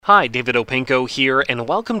Hi, David Opinko here, and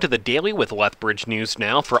welcome to the Daily with Lethbridge News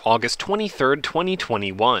Now for August 23rd,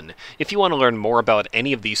 2021. If you want to learn more about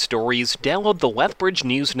any of these stories, download the Lethbridge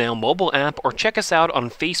News Now mobile app or check us out on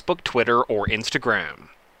Facebook, Twitter, or Instagram.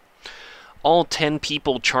 All 10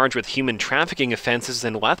 people charged with human trafficking offenses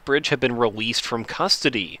in Lethbridge have been released from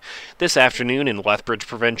custody. This afternoon in Lethbridge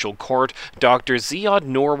Provincial Court, Dr. Ziad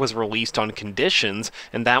Noor was released on conditions,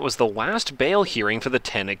 and that was the last bail hearing for the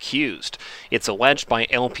 10 accused. It's alleged by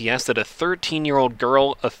LPS that a 13-year-old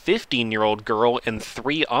girl, a 15-year-old girl, and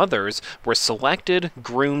 3 others were selected,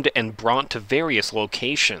 groomed, and brought to various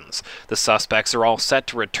locations. The suspects are all set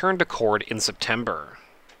to return to court in September.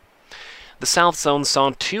 The South Zone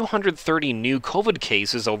saw 230 new COVID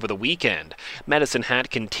cases over the weekend. Medicine Hat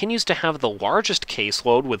continues to have the largest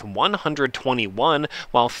caseload with 121,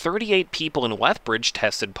 while 38 people in Lethbridge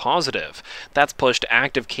tested positive. That's pushed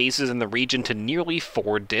active cases in the region to nearly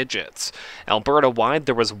 4 digits. Alberta-wide,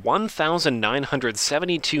 there was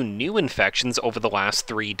 1,972 new infections over the last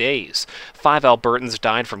 3 days. 5 Albertans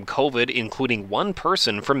died from COVID, including 1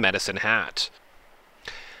 person from Medicine Hat.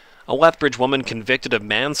 A Lethbridge woman convicted of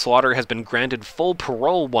manslaughter has been granted full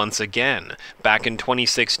parole once again. Back in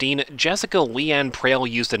 2016, Jessica Leanne Prale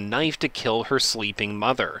used a knife to kill her sleeping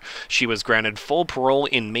mother. She was granted full parole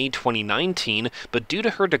in May 2019, but due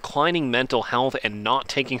to her declining mental health and not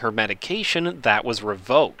taking her medication, that was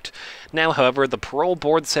revoked. Now, however, the parole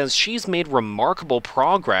board says she's made remarkable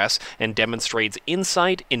progress and demonstrates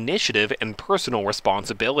insight, initiative, and personal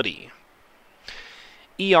responsibility.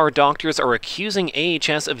 ER doctors are accusing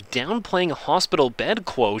AHS of downplaying hospital bed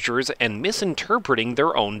closures and misinterpreting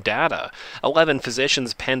their own data. 11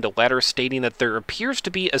 physicians penned a letter stating that there appears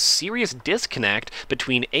to be a serious disconnect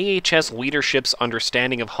between AHS leadership's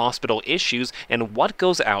understanding of hospital issues and what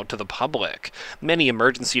goes out to the public. Many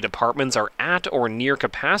emergency departments are at or near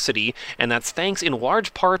capacity, and that's thanks in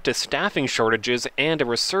large part to staffing shortages and a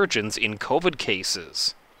resurgence in COVID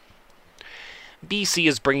cases. BC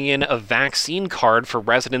is bringing in a vaccine card for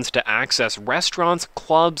residents to access restaurants,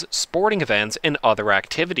 clubs, sporting events, and other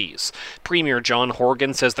activities. Premier John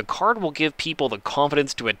Horgan says the card will give people the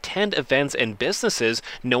confidence to attend events and businesses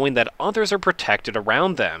knowing that others are protected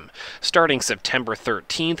around them. Starting September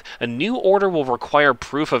 13th, a new order will require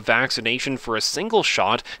proof of vaccination for a single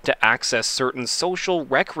shot to access certain social,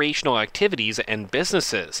 recreational activities and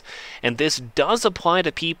businesses. And this does apply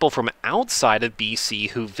to people from outside of BC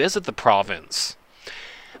who visit the province.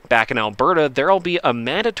 Back in Alberta, there will be a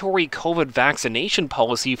mandatory COVID vaccination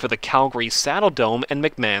policy for the Calgary Saddledome and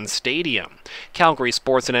McMahon Stadium. Calgary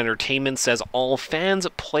Sports and Entertainment says all fans,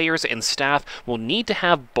 players, and staff will need to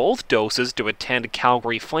have both doses to attend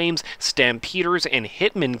Calgary Flames, Stampeders, and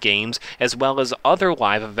Hitmen games, as well as other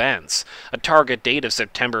live events. A target date of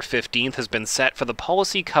September 15th has been set for the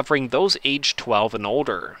policy covering those aged 12 and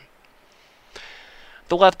older.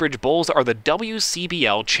 The Lethbridge Bulls are the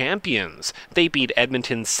WCBL champions. They beat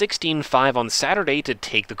Edmonton 16-5 on Saturday to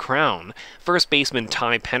take the crown. First baseman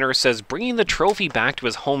Ty Penner says bringing the trophy back to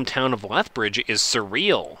his hometown of Lethbridge is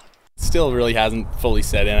surreal. Still really hasn't fully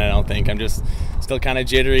set in, I don't think. I'm just still kind of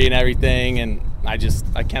jittery and everything, and I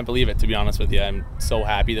can't believe it, to be honest with you. I'm so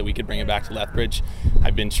happy that we could bring it back to Lethbridge.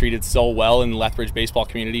 I've been treated so well in the Lethbridge baseball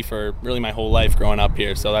community for really my whole life growing up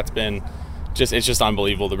here, so that's been it's just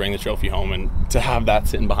unbelievable to bring the trophy home, and to have that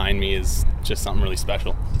sitting behind me is just something really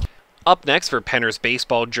special. Up next for Penner's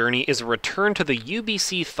baseball journey is a return to the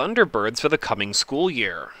UBC Thunderbirds for the coming school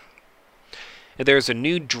year. There's a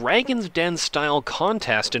new Dragon's Den-style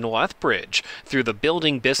contest in Lethbridge. Through the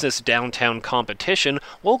Building Business Downtown competition,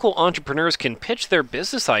 local entrepreneurs can pitch their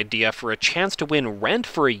business idea for a chance to win rent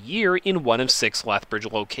for a year in one of 6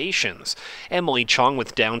 Lethbridge locations. Emily Chong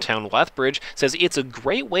with Downtown Lethbridge says it's a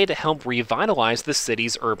great way to help revitalize the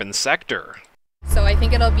city's urban sector. So I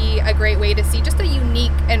think it'll be a great way to see just a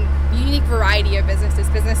unique variety of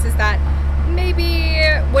businesses that maybe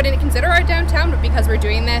wouldn't consider our downtown, but because we're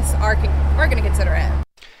doing this, are going to consider it.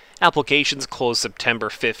 Applications close September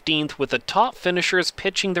 15th, with the top finishers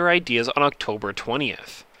pitching their ideas on October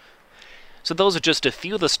 20th. So those are just a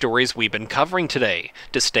few of the stories we've been covering today.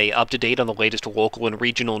 To stay up to date on the latest local and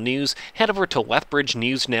regional news, head over to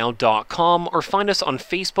lethbridgenewsnow.com or find us on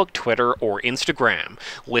Facebook, Twitter, or Instagram.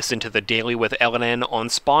 Listen to The Daily with LNN on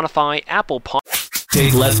Spotify, Apple Podcasts.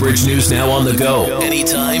 Take Lethbridge News Now on the go.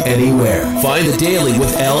 Anytime, anywhere. Find The Daily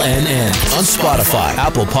with LNN on Spotify,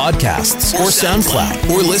 Apple Podcasts, or SoundCloud.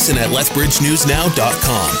 Or listen at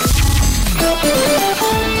lethbridgenewsnow.com.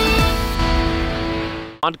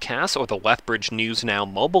 Podcasts or the Lethbridge News Now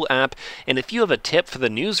mobile app, and if you have a tip for the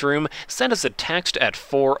newsroom, send us a text at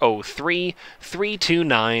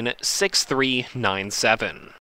 403-329-6397.